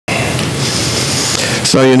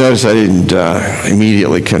So you notice I didn't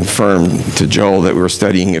immediately confirm to Joel that we were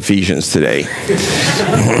studying Ephesians today.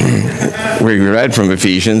 We read from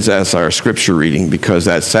Ephesians as our scripture reading because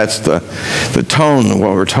that sets the tone of what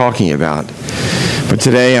we're talking about. But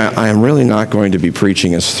today I am really not going to be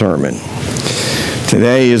preaching a sermon.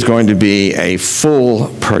 Today is going to be a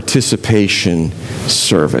full participation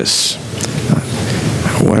service.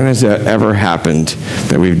 When has that ever happened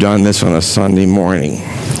that we've done this on a Sunday morning?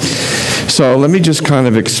 So let me just kind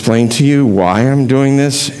of explain to you why I'm doing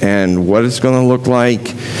this and what it's going to look like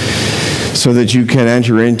so that you can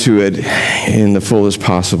enter into it in the fullest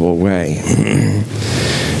possible way.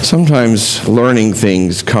 Sometimes learning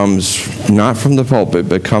things comes not from the pulpit,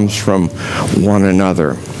 but comes from one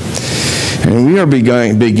another. And we are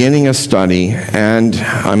beginning a study, and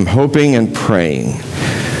I'm hoping and praying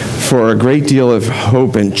for a great deal of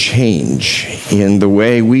hope and change in the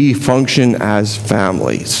way we function as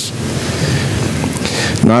families.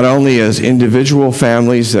 Not only as individual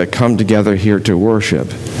families that come together here to worship,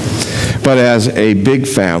 but as a big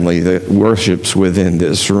family that worships within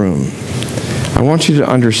this room. I want you to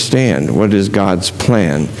understand what is God's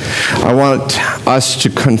plan. I want us to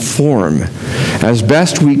conform as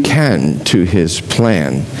best we can to His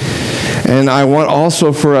plan. And I want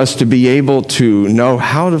also for us to be able to know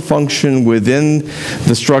how to function within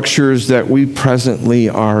the structures that we presently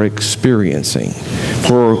are experiencing.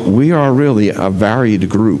 For we are really a varied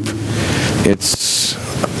group. It's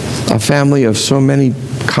a family of so many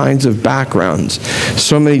kinds of backgrounds,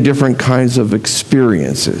 so many different kinds of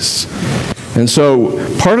experiences. And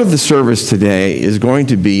so part of the service today is going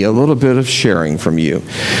to be a little bit of sharing from you.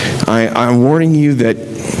 I'm warning you that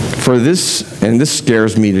for this, and this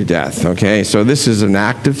scares me to death, okay? So this is an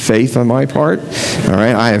act of faith on my part, all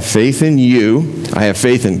right? I have faith in you. I have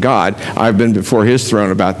faith in God. I've been before His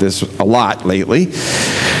throne about this a lot lately.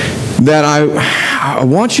 That I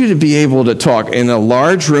want you to be able to talk in a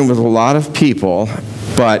large room with a lot of people,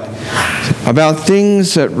 but about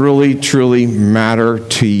things that really, truly matter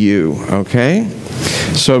to you, okay?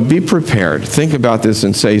 So be prepared. Think about this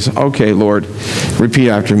and say, okay, Lord, repeat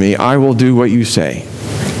after me. I will do what you say.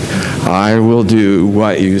 I will do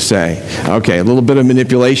what you say. Okay, a little bit of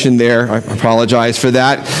manipulation there. I apologize for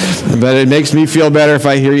that. But it makes me feel better if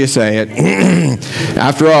I hear you say it.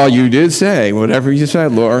 After all, you did say, whatever you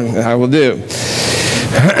said, Lord, I will do.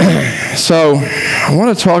 So I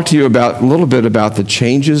want to talk to you about a little bit about the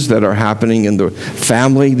changes that are happening in the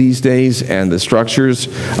family these days and the structures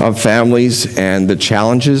of families and the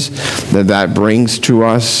challenges that brings to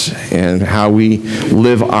us and how we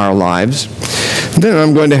live our lives. Then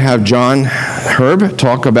I'm going to have John Herb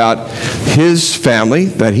talk about his family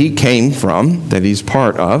that he came from, that he's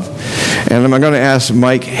part of. And I'm going to ask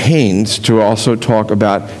Mike Haynes to also talk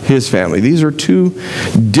about his family. These are two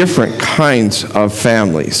different kinds of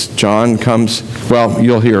families. John comes, well,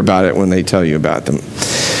 you'll hear about it when they tell you about them.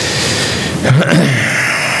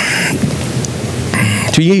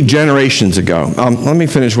 2 generations ago. Let me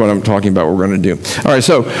finish what I'm talking about, what we're going to do. All right,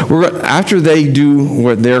 so after they do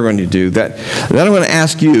what they're going to do, then I'm going to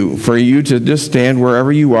ask you, for you to just stand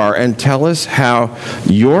wherever you are and tell us how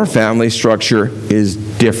your family structure is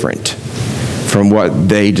different from what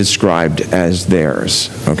they described as theirs,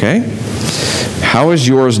 okay? How is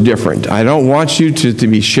yours different? I don't want you to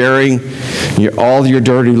be sharing all your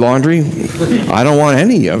dirty laundry. I don't want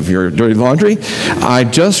any of your dirty laundry. I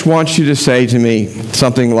just want you to say to me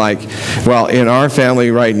something like, well, in our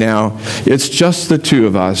family right now, it's just the two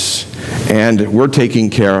of us, and we're taking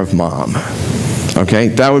care of Mom. Okay?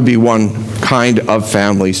 That would be one kind of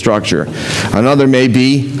family structure. Another may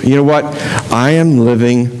be, you know what? I am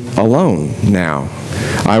living alone now.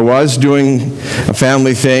 I was doing a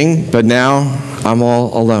family thing, but now I'm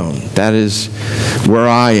all alone. That is where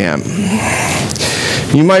I am.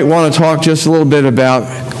 You might want to talk just a little bit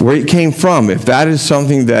about where it came from, if that is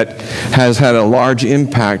something that has had a large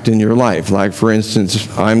impact in your life. Like, for instance,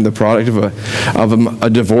 I'm the product of a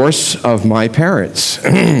divorce of my parents,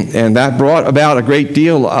 and that brought about a great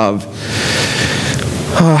deal of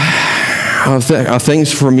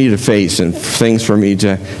things for me to face and things for me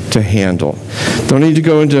to handle. Don't need to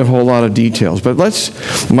go into a whole lot of details, but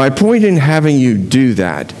my point in having you do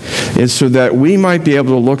that is so that we might be able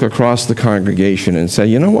to look across the congregation and say,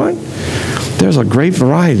 you know what? There's a great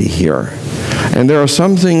variety here. And there are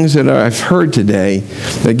some things that I've heard today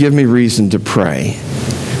that give me reason to pray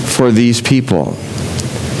for these people.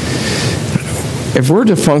 If we're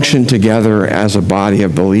to function together as a body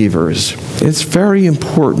of believers, it's very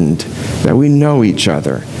important that we know each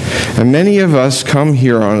other. And many of us come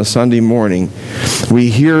here on a Sunday morning, we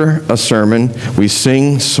hear a sermon, we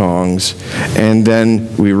sing songs, and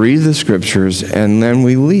then we read the scriptures, and then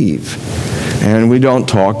we leave. And we don't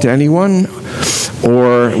talk to anyone,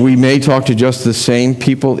 or we may talk to just the same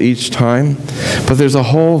people each time, but there's a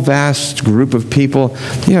whole vast group of people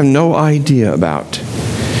you have no idea about.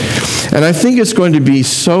 And I think it's going to be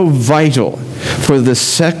so vital for the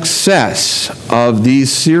success of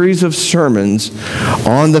these series of sermons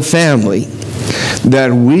on the family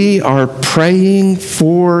that we are praying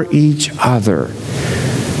for each other,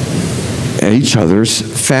 each other's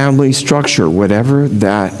family structure, whatever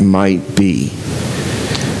that might be.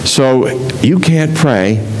 So you can't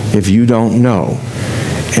pray if you don't know.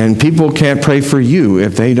 And people can't pray for you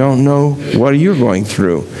if they don't know what you're going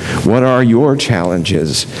through. What are your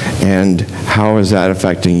challenges, and how is that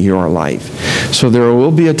affecting your life? So there will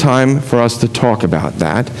be a time for us to talk about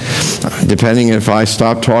that. Depending if I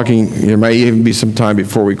stop talking, there may even be some time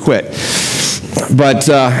before we quit. But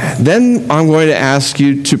then I'm going to ask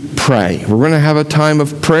you to pray. We're going to have a time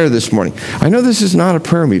of prayer this morning. I know this is not a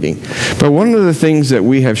prayer meeting, but one of the things that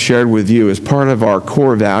we have shared with you as part of our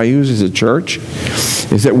core values as a church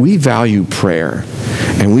is that we value prayer,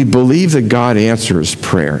 and we believe that God answers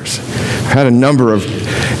prayers. I've had a number of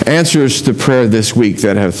answers to prayer this week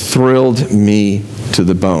that have thrilled me to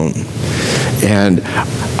the bone. And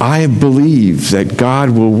I believe that God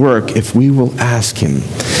will work if we will ask Him.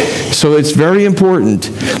 So it's very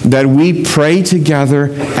important that we pray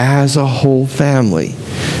together as a whole family.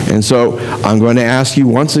 And so I'm going to ask you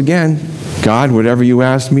once again, God, whatever you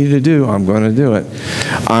ask me to do, I'm going to do it.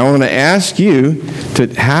 I want to ask you to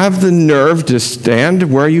have the nerve to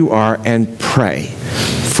stand where you are and pray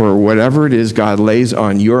for whatever it is God lays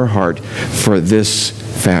on your heart for this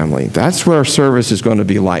family. That's what our service is going to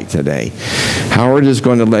be like today. Howard is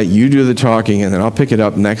going to let you do the talking, and then I'll pick it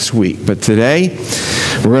up next week. But today,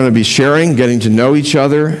 we're going to be sharing, getting to know each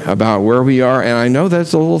other about where we are, and I know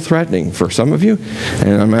that's a little threatening for some of you,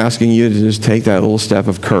 and I'm asking you to just take that little step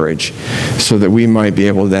of courage so that we might be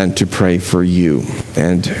able then to pray for you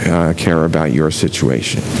and care about your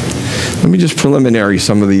situation. Let me just preliminary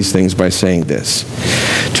some of these things by saying this.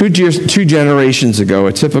 Two generations ago,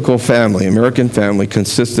 a typical family, American family,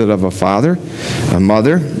 consisted of a father, a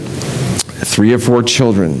mother, 3 or 4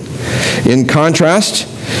 children. In contrast,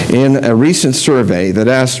 in a recent survey that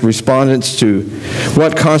asked respondents to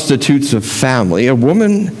what constitutes a family, a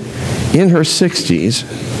woman in her 60s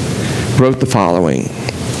wrote the following: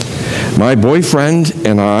 "My boyfriend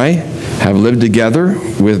and I have lived together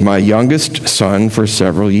with my youngest son for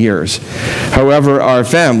several years. However, our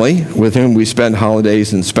family, with whom we spend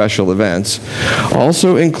holidays and special events,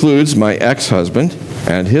 also includes my ex-husband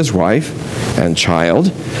and his wife and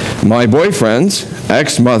child, my boyfriend's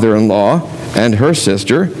ex-mother-in-law and her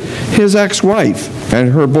sister, his ex-wife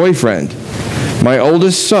and her boyfriend, my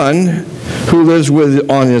oldest son who lives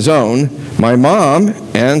on his own, my mom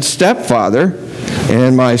and stepfather,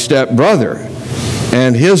 and my stepbrother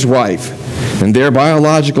and his wife, and their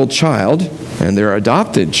biological child, and their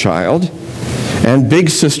adopted child, and big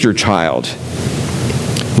sister child."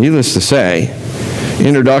 Needless to say,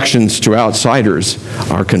 introductions to outsiders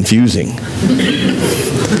are confusing.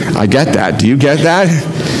 I get that. Do you get that?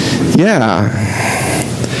 Yeah.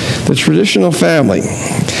 The traditional family.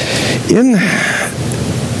 In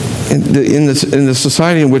the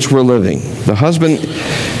society in which we're living, the husband,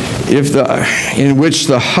 in which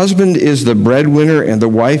the husband is the breadwinner and the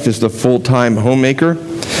wife is the full-time homemaker,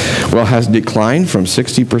 has declined from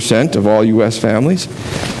 60% of all U.S. families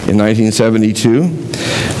in 1972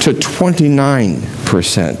 to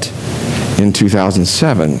 29% in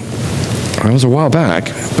 2007. That was a while back,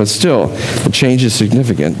 but still, the change is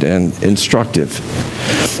significant and instructive.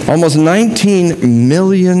 Almost 19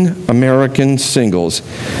 million American singles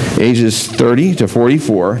ages 30 to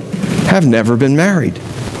 44 have never been married,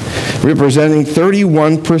 representing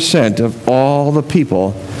 31% of all the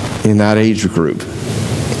people in that age group.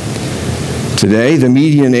 Today, the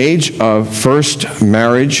median age of first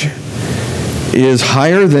marriage is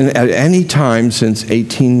higher than at any time since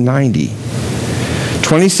 1890.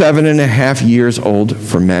 27 and a half years old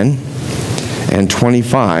for men, and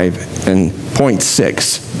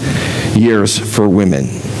 25.6 years for women.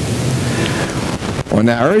 On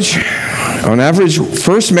average,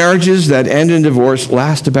 first marriages that end in divorce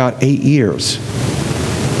last about 8 years.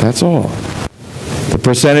 That's all. The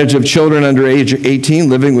percentage of children under age 18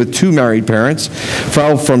 living with 2 married parents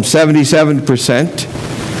fell from 77%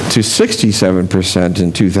 to 67%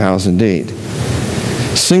 in 2008.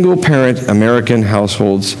 Single-parent American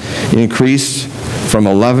households increased from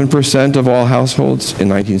 11% of all households in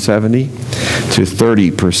 1970 to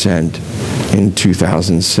 30% in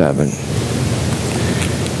 2007.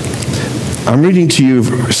 I'm reading to you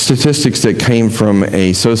statistics that came from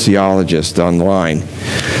a sociologist online.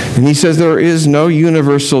 And he says there is no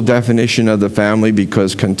universal definition of the family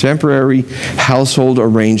because contemporary household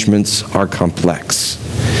arrangements are complex.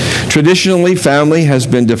 Traditionally, family has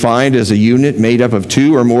been defined as a unit made up of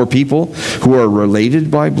two or more people who are related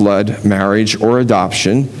by blood, marriage, or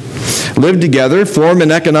adoption, live together, form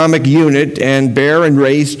an economic unit, and bear and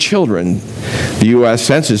raise children. The U.S.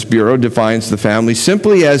 Census Bureau defines the family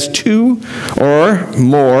simply as two or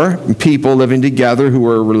more people living together who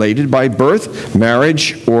are related by birth,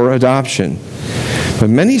 marriage, or adoption. But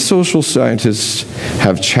many social scientists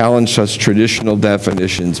have challenged such traditional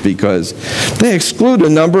definitions because they exclude a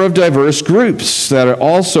number of diverse groups that are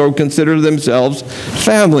also consider themselves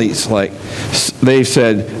families. Like they've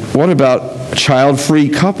said, what about child-free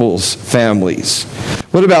couples families?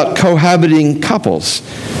 What about cohabiting couples?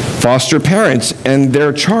 Foster parents and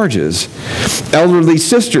their charges? Elderly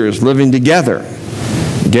sisters living together?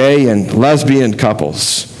 Gay and lesbian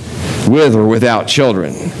couples with or without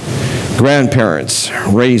children? Grandparents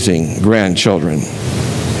raising grandchildren.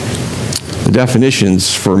 The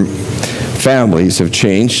definitions for families have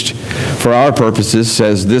changed. For our purposes,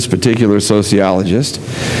 says this particular sociologist,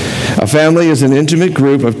 a family is an intimate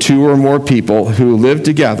group of two or more people who live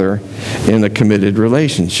together in a committed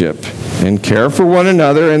relationship and care for one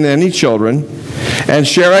another and any children and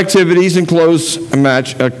share activities and close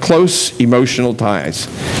emotional ties.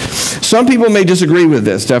 Some people may disagree with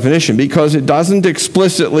this definition because it doesn't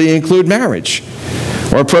explicitly include marriage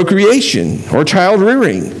or procreation or child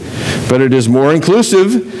rearing, but it is more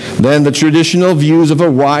inclusive than the traditional views of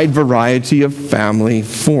a wide variety of family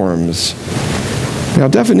forms. Now,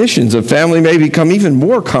 definitions of family may become even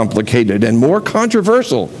more complicated and more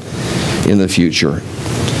controversial in the future.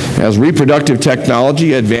 As reproductive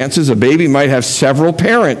technology advances, a baby might have several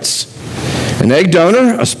parents. An egg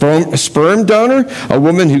donor, a sperm donor, a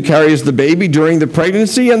woman who carries the baby during the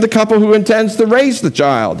pregnancy, and the couple who intends to raise the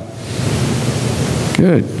child.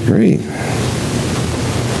 Good grief.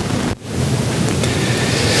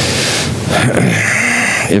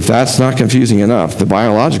 If that's not confusing enough, the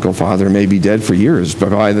biological father may be dead for years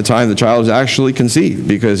by the time the child is actually conceived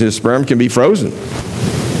because his sperm can be frozen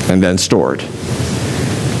and then stored.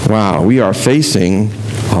 Wow, we are facing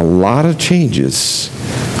a lot of changes,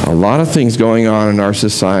 a lot of things going on in our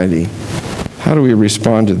society. How do we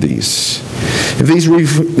respond to these?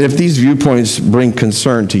 If these viewpoints bring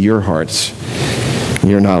concern to your hearts,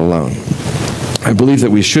 you're not alone. I believe that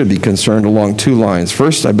we should be concerned along two lines.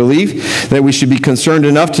 First, I believe that we should be concerned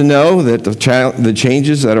enough to know that the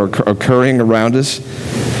changes that are occurring around us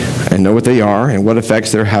and know what they are and what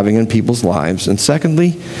effects they're having in people's lives. And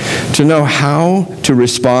secondly, to know how to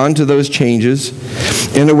respond to those changes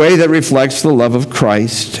in a way that reflects the love of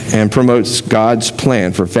Christ and promotes God's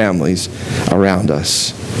plan for families around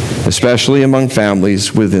us, especially among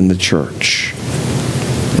families within the church.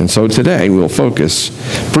 And so today we'll focus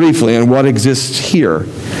briefly on what exists here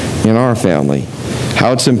in our family,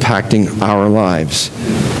 how it's impacting our lives.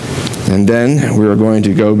 And then we are going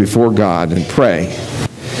to go before God and pray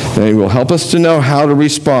that He will help us to know how to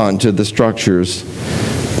respond to the structures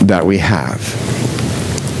that we have.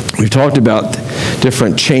 We've talked about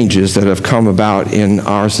different changes that have come about in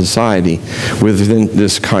our society within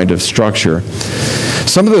this kind of structure.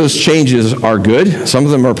 Some of those changes are good. Some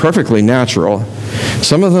of them are perfectly natural.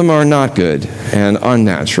 Some of them are not good and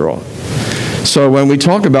unnatural. So when we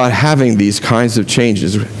talk about having these kinds of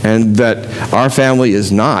changes and that our family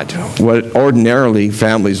is not what ordinarily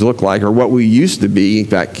families look like or what we used to be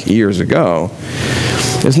back years ago,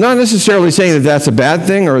 it's not necessarily saying that that's a bad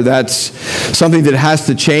thing or that's something that has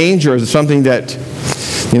to change or something that,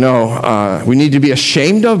 we need to be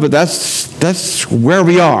ashamed of, but that's where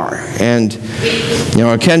we are. And,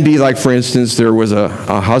 it can be like, for instance, there was a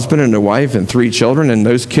husband and a wife and 3 children, and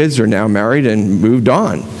those kids are now married and moved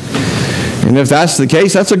on. And if that's the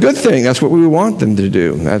case, that's a good thing. That's what we want them to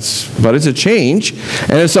do. But it's a change,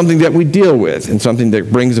 and it's something that we deal with, and something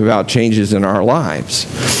that brings about changes in our lives.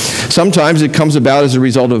 Sometimes it comes about as a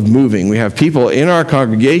result of moving. We have people in our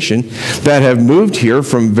congregation that have moved here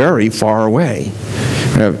from very far away.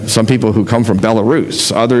 We have some people who come from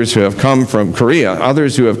Belarus, others who have come from Korea,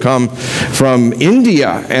 others who have come from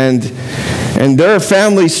India, and their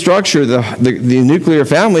family structure, the nuclear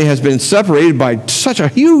family, has been separated by such a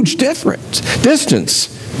huge distance.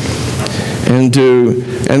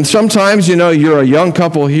 And sometimes, you're a young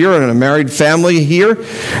couple here and a married family here,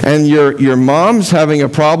 and your mom's having a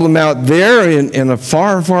problem out there in a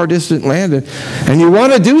far, far distant land, and you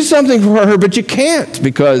want to do something for her, but you can't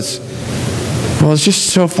because, well, it's just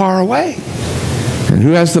so far away. And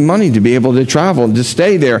who has the money to be able to travel and to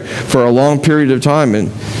stay there for a long period of time,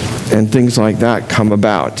 and things like that come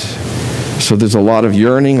about. So there's a lot of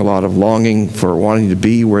yearning, a lot of longing for wanting to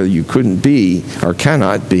be where you couldn't be or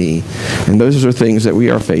cannot be. And those are things that we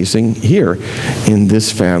are facing here in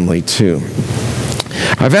this family too.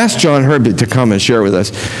 I've asked John Herbert to come and share with us.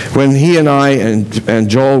 When he and I and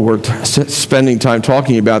Joel were spending time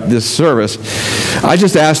talking about this service, I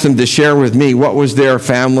just asked them to share with me what was their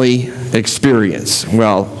family experience.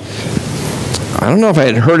 Well, I don't know if I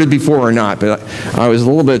had heard it before or not, but I was a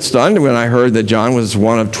little bit stunned when I heard that John was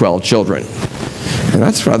one of 12 children. And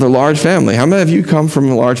that's a rather large family. How many of you come from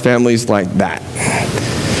large families like that?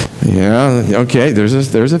 Yeah, okay,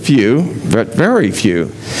 there's a few, but very few.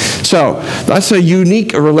 So that's a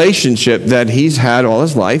unique relationship that he's had all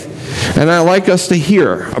his life. And I'd like us to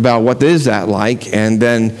hear about what is that like. And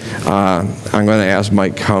then I'm going to ask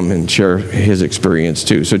Mike to come and share his experience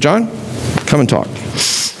too. So John, come and talk.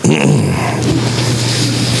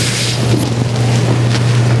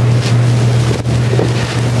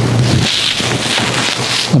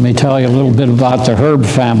 Let me tell you a little bit about the Herb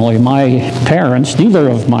family. My parents, neither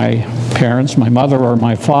of my parents, my mother or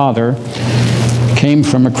my father, came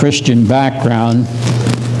from a Christian background,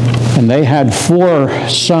 and they had 4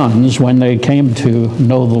 sons when they came to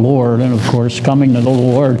know the Lord. And of course, coming to know the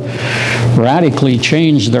Lord radically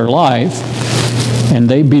changed their life. And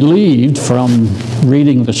they believed from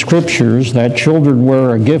reading the scriptures that children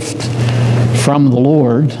were a gift from the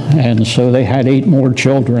Lord. And so they had 8 more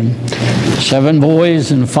children. 7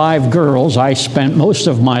 boys and 5 girls. I spent most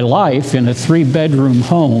of my life in a 3-bedroom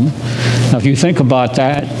home. Now, if you think about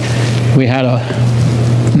that, we had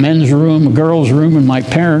a men's room, a girls' room, and my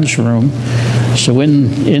parents' room. So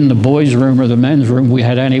in the boys' room or the men's room, we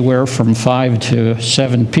had anywhere from 5 to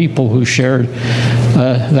 7 people who shared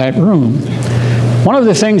that room. One of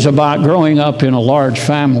the things about growing up in a large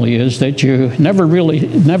family is that you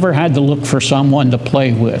never had to look for someone to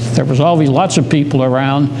play with. There was always lots of people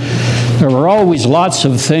around. There were always lots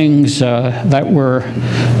of things that were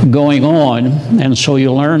going on, and so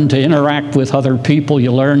you learn to interact with other people.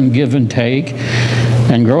 You learn give and take.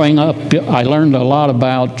 And growing up, I learned a lot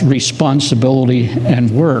about responsibility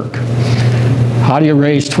and work. How do you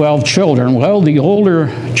raise 12 children? Well, the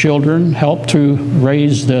older children help to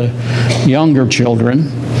raise the younger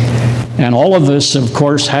children. And all of us, of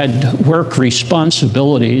course, had work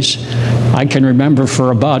responsibilities. I can remember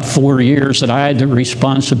for about 4 years that I had the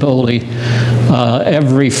responsibility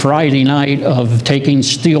every Friday night of taking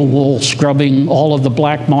steel wool, scrubbing all of the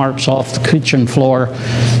black marks off the kitchen floor,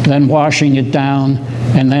 then washing it down,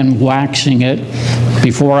 and then waxing it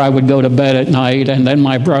before I would go to bed at night. And then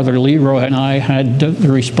my brother Leroy and I had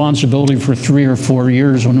the responsibility for 3 or 4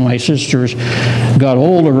 years when my sisters got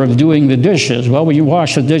older of doing the dishes. Well, when you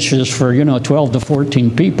wash the dishes for, 12 to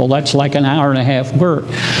 14 people, that's like an hour and a half work.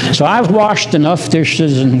 So I've washed enough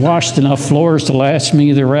dishes and washed enough floors to last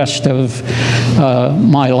me the rest of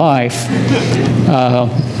my life.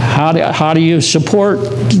 How do you support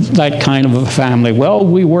that kind of a family? Well,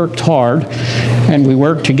 we worked hard, and we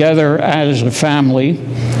worked together as a family.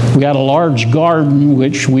 We had a large garden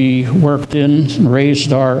which we worked in and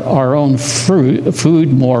raised our own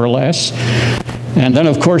food, more or less. And then,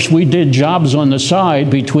 of course, we did jobs on the side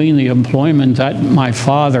between the employment that my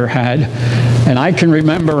father had. And I can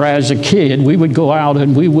remember as a kid, we would go out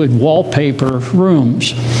and we would wallpaper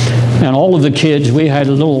rooms. And all of the kids, we had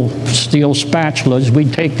little steel spatulas.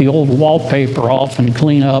 We'd take the old wallpaper off and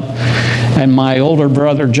clean up. And my older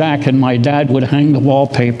brother, Jack, and my dad would hang the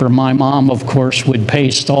wallpaper. My mom, of course, would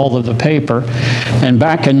paste all of the paper. And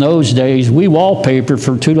back in those days, we wallpapered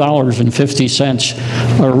for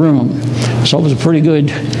 $2.50 a room. So it was a pretty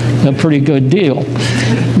good deal.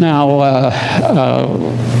 Now,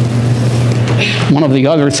 one of the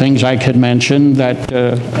other things I could mention that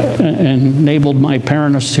enabled my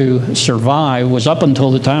parents to survive was up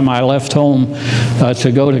until the time I left home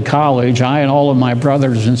to go to college, I and all of my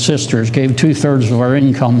brothers and sisters gave 2/3 of our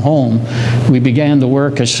income home. We began to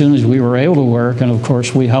work as soon as we were able to work, and of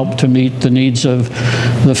course we helped to meet the needs of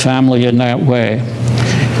the family in that way.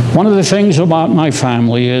 One of the things about my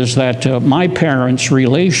family is that my parents'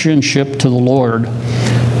 relationship to the Lord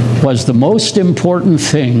was the most important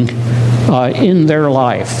thing in their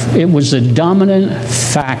life. It was a dominant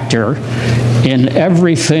factor in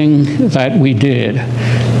everything that we did.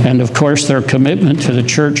 And of course, their commitment to the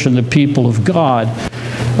church and the people of God.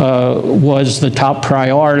 was the top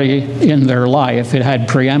priority in their life. It had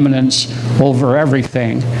preeminence over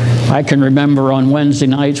everything. I can remember on Wednesday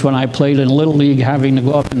nights when I played in Little League having to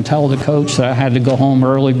go up and tell the coach that I had to go home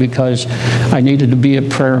early because I needed to be at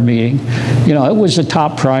prayer meeting. You know, it was a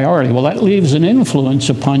top priority. Well, that leaves an influence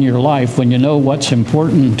upon your life when you know what's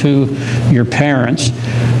important to your parents.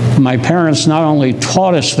 My parents not only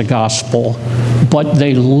taught us the gospel, but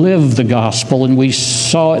they lived the gospel, and we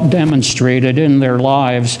saw it demonstrated in their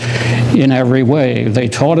lives in every way. They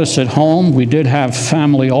taught us at home. We did have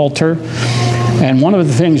family altar. And one of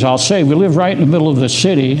the things I'll say, we live right in the middle of the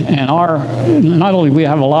city, and not only we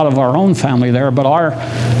have a lot of our own family there, but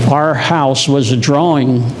our house was a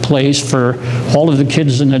drawing place for all of the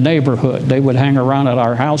kids in the neighborhood. They would hang around at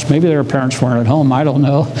our house. Maybe their parents weren't at home, I don't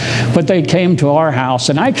know. But they came to our house.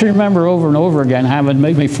 And I can remember over and over again having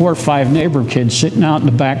maybe 4 or 5 neighbor kids sitting out in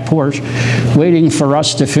the back porch waiting for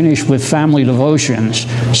us to finish with family devotions.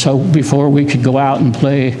 So before we could go out and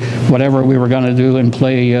play whatever we were going to do and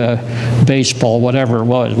play baseball, whatever it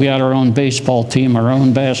was. We had our own baseball team, our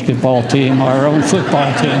own basketball team, our own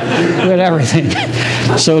football team. We had everything.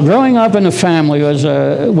 So growing up in a family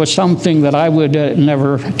was something that I would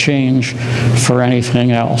never change for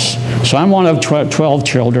anything else. So I'm one of 12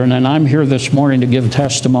 children, and I'm here this morning to give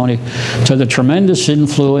testimony to the tremendous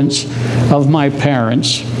influence of my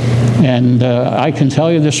parents. And I can tell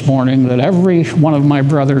you this morning that every one of my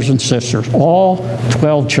brothers and sisters, all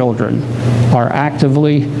 12 children, are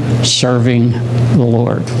actively serving the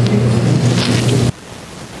Lord.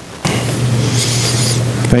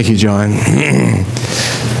 Thank you, John.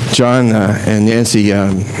 John and Nancy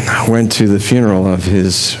went to the funeral of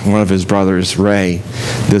one of his brothers, Ray,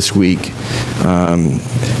 this week.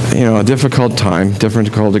 You know, a difficult time,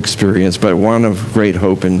 difficult experience, but one of great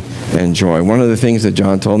hope and joy. One of the things that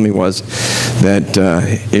John told me was that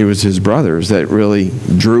it was his brothers that really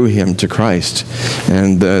drew him to Christ.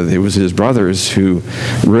 And it was his brothers who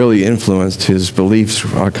really influenced his beliefs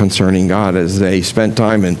concerning God as they spent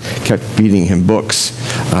time and kept feeding him books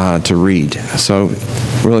to read. So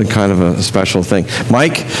really kind of a special thing.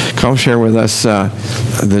 Mike, come share with us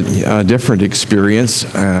the different experience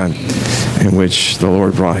in which the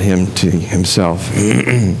Lord brought him to himself.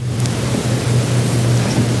 Good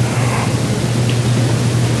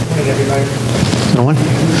morning, everybody. No one?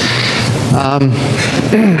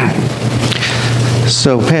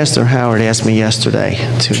 So Pastor Howard asked me yesterday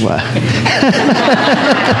to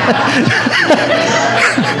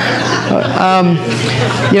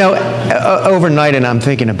you know, overnight, and I'm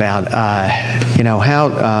thinking about, you know, how,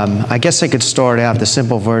 I guess I could start out, the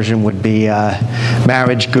simple version would be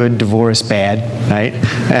marriage good, divorce bad, right?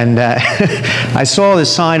 And I saw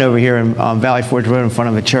this sign over here on Valley Forge Road in front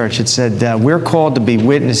of a church. It said, we're called to be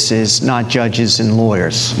witnesses, not judges and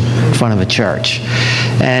lawyers, in front of a church.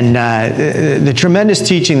 And the tremendous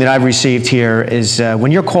teaching that I've received here is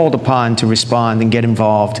when you're called upon to respond and get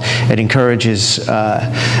involved, it encourages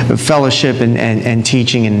fellowship and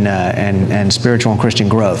teaching and spiritual and Christian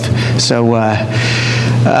growth. So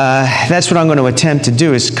that's what I'm going to attempt to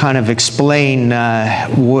do, is kind of explain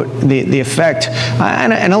what the effect.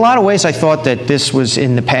 And in a lot of ways, I thought that this was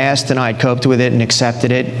in the past, and I coped with it and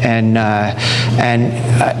accepted it, and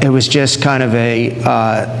it was just kind of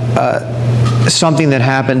something that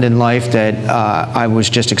happened in life that I was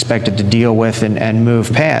just expected to deal with and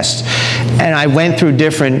move past. And I went through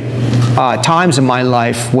different times in my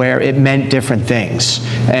life where it meant different things,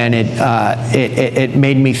 and it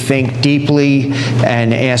made me think deeply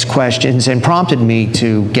and ask questions and prompted me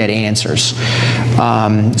to get answers.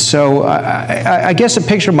 So I guess a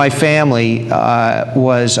picture of my family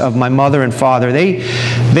was of my mother and father.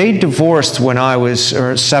 They divorced when I was,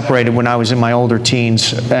 or separated when I was in my older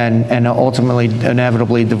teens, and ultimately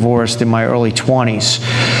inevitably divorced in my early 20s.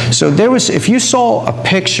 So there was, if you saw a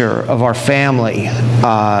picture of our family,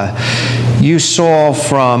 you saw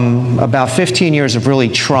from about 15 years of really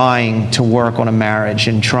trying to work on a marriage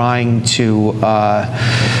and trying to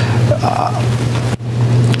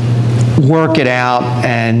work it out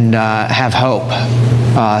and have hope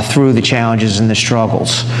through the challenges and the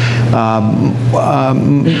struggles.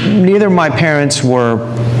 Neither of my parents were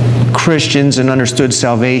Christians and understood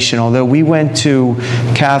salvation, although we went to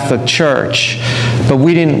Catholic church, but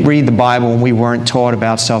we didn't read the Bible and we weren't taught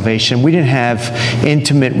about salvation. We didn't have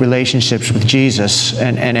intimate relationships with Jesus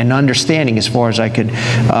and an understanding, as far as I could,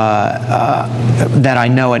 that I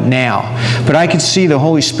know it now. But I could see the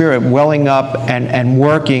Holy Spirit welling up and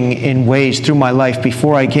working in ways through my life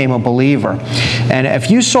before I became a believer. And if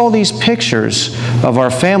you saw these pictures of our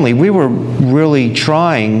family, we were really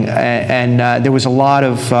trying, and there was a lot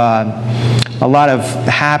of a lot of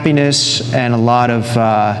happiness and a lot of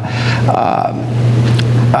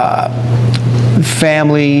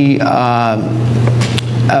family,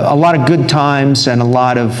 a lot of good times, and a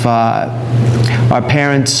lot of our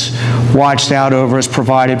parents watched out over us,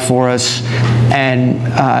 provided for us, and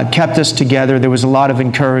kept us together. There was a lot of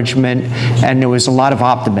encouragement, and there was a lot of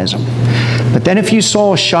optimism. But then if you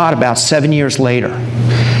saw a shot about 7 years later,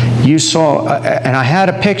 you saw, and I had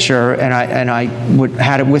a picture, and I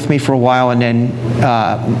had it with me for a while, and then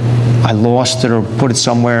I lost it or put it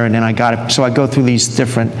somewhere, and then I got it. So I go through these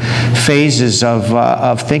different phases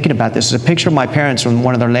of thinking about this. It's a picture of my parents from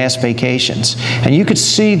one of their last vacations, and you could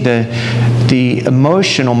see the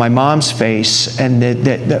emotion on my mom's face, and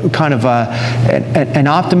the kind of an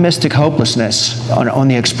optimistic hopelessness on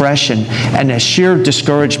the expression, and a sheer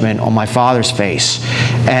discouragement on my father's face.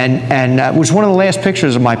 And it was one of the last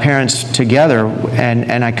pictures of my parents together,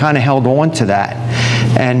 and I kind of held on to that.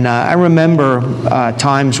 And I remember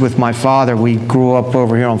times with my father. We grew up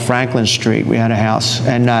over here on Franklin Street. We had a house,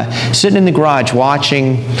 and sitting in the garage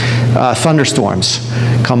watching thunderstorms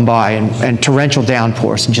come by and torrential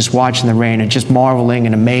downpours, and just watching the rain and just marveling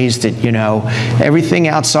and amazed at, everything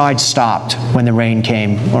outside stopped when the rain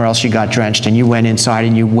came, or else you got drenched, and you went inside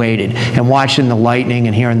and you waited, and watching the lightning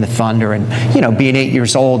and hearing the thunder, and being 8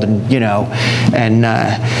 years old, and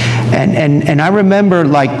and I remember,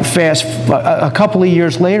 like, a couple of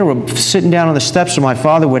years later, sitting down on the steps, and my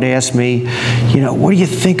father would ask me, what do you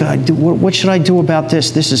think I do? What should I do about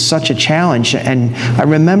this? This is such a challenge. And I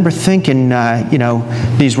remember thinking,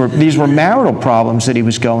 these were marital problems that he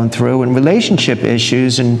was going through, and relationship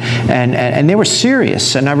issues, and they were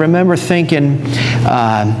serious. And I remember thinking,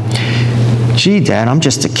 gee, Dad, I'm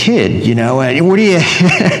just a kid, what do you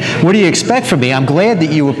what do you expect from me? I'm glad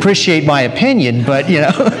that you appreciate my opinion, but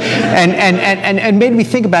and made me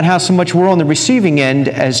think about how so much we're on the receiving end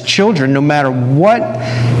as children. No matter what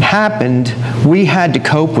happened, we had to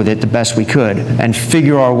cope with it the best we could and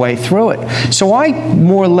figure our way through it. So I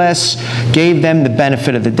more or less gave them the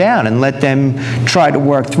benefit of the doubt and let them try to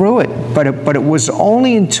work through it. But it was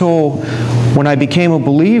only until when I became a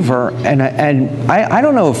believer, and I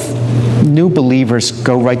don't know if new believers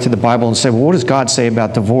go right to the Bible and say, well, what does God say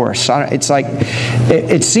about divorce? It's like,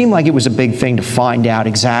 it seemed like it was a big thing to find out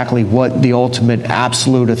exactly what the ultimate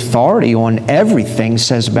absolute authority on everything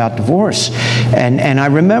says about divorce. And I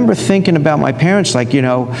remember thinking about my parents, like,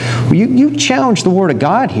 you challenge the Word of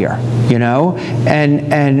God here,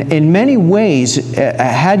 and in many ways,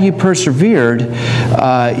 had you persevered,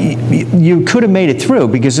 you could have made it through,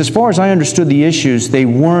 because as far as I understood the issues, they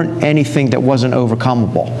weren't anything that wasn't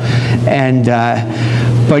overcomable. And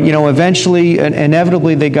but eventually,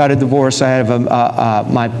 inevitably, they got a divorce. I have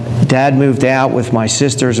my dad moved out with my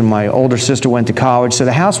sisters, and my older sister went to college, so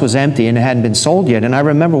the house was empty and it hadn't been sold yet. And I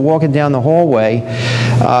remember walking down the hallway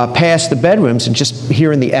past the bedrooms and just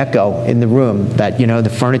hearing the echo in the room that the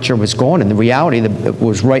furniture was gone, and the reality that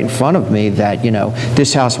was right in front of me that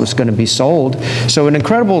this house was going to be sold. So an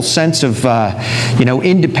incredible sense of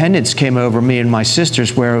independence came over me and my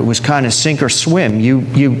sisters, where it was kind of sink or swim.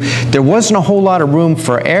 There wasn't a whole lot of room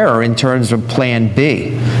for error in terms of plan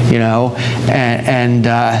B,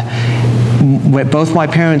 both my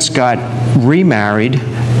parents got remarried,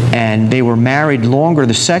 and they were married longer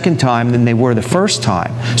the second time than they were the first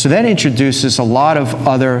time. So that introduces a lot of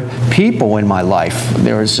other people in my life.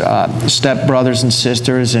 There was stepbrothers and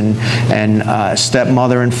sisters, and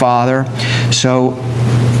stepmother and father. So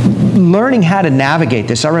learning how to navigate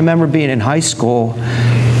this. I remember being in high school,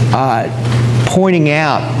 pointing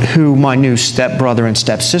out who my new stepbrother and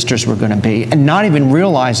stepsisters were going to be, and not even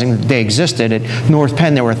realizing that they existed. At North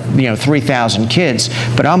Penn, there were 3,000 kids,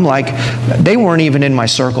 but I'm like, they weren't even in my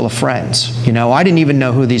circle of friends. I didn't even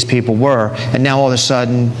know who these people were, and now all of a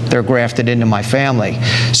sudden they're grafted into my family.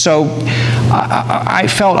 So I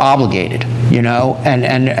felt obligated,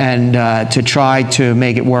 and to try to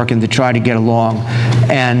make it work and to try to get along.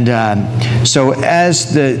 And so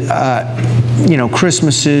as the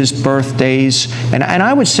Christmases, birthdays, and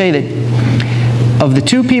I would say that of the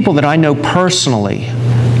two people that I know personally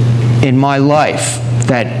in my life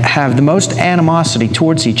that have the most animosity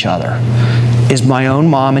towards each other is my own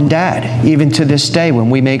mom and dad. Even to this day, when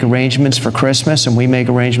we make arrangements for Christmas and we make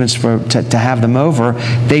arrangements to have them over,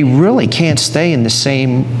 they really can't stay in the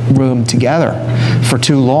same room together for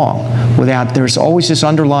too long without, there's always this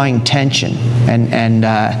underlying tension. And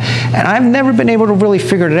I've never been able to really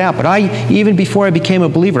figure it out. But even before I became a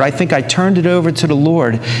believer, I think I turned it over to the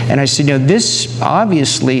Lord, and I said, this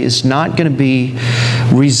obviously is not going to be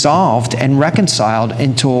resolved and reconciled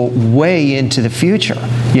until way into the future,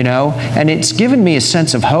 and it's given me a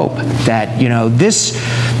sense of hope that,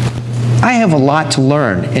 I have a lot to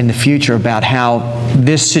learn in the future about how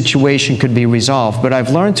this situation could be resolved, but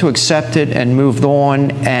I've learned to accept it and moved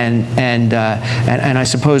on, and I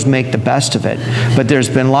suppose make the best of it. But there's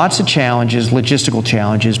been lots of challenges, logistical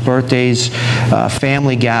challenges, birthdays,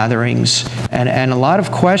 family gatherings, and a lot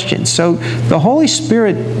of questions. So the Holy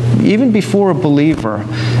Spirit, even before a believer,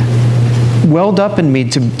 welled up in me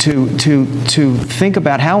to think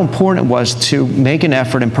about how important it was to make an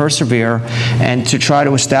effort and persevere and to try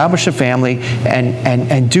to establish a family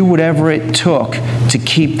and do whatever it took to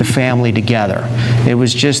keep the family together. It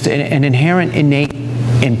was just an inherent, innate,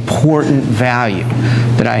 important value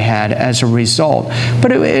that I had as a result.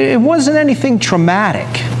 But it wasn't anything traumatic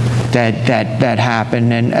that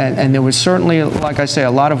happened, and there was certainly, like I say,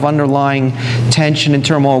 a lot of underlying tension and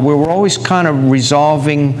turmoil. We were always kind of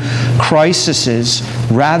resolving crises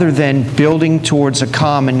rather than building towards a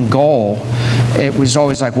common goal. It was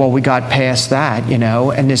always like, well, we got past that, you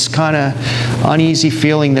know, and this kind of uneasy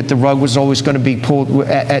feeling that the rug was always going to be pulled,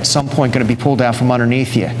 at some point going to be pulled out from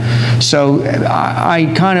underneath you. So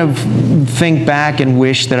I kind of think back and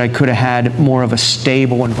wish that I could have had more of a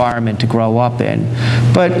stable environment to grow up in.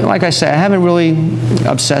 But like I say, I haven't really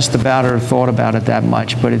obsessed about it or thought about it that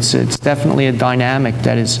much, but it's definitely a dynamic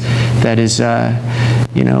that is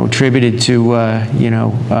you know, attributed to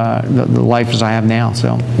the life as I have now.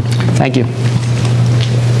 So thank you.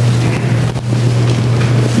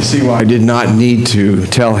 You see why I did not need to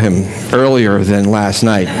tell him earlier than last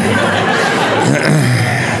night.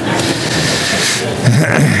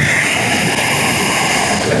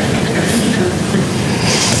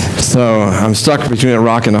 So I'm stuck between a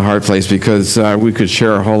rock and a hard place because we could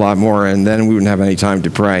share a whole lot more, and then we wouldn't have any time to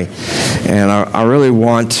pray. And I really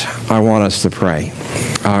want us to pray.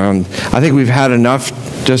 I think we've had enough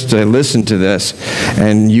just to listen to this,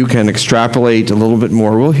 and you can extrapolate a little bit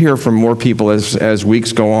more. We'll hear from more people as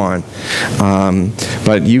weeks go on,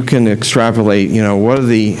 but you can extrapolate, you know, what are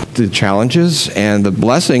the challenges and the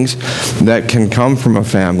blessings that can come from a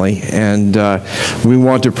family, and we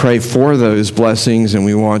want to pray for those blessings, and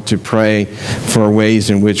we want to pray for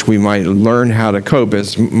ways in which we might learn how to cope.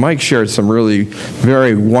 As Mike shared some really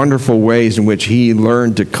very wonderful ways in which he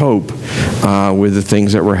learned to cope with the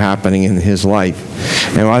things that were happening in his life.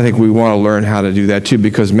 And I think we want to learn how to do that too,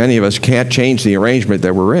 because many of us can't change the arrangement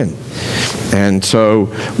that we're in. And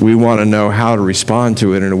so we want to know how to respond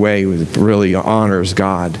to it in a way that really honors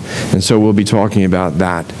God. And so we'll be talking about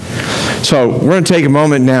that. So we're going to take a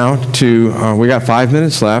moment now to, we got 5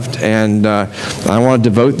 minutes left, and I want to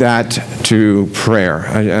devote that to prayer.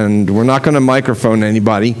 And we're not going to microphone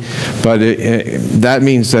anybody, but that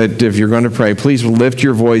means that if you're going to pray, please lift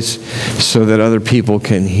your voice so that other people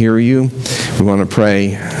can hear you. We want to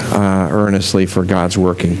pray earnestly for God's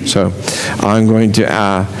working. So I'm going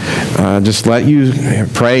to just let you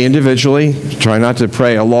pray individually. Try not to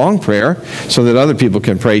pray a long prayer so that other people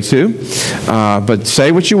can pray too. But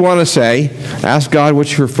say what you want to say. Ask God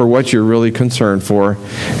for what you're really concerned for.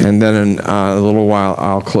 And then in a little while,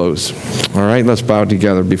 I'll close. All right, let's bow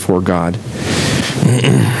together before God.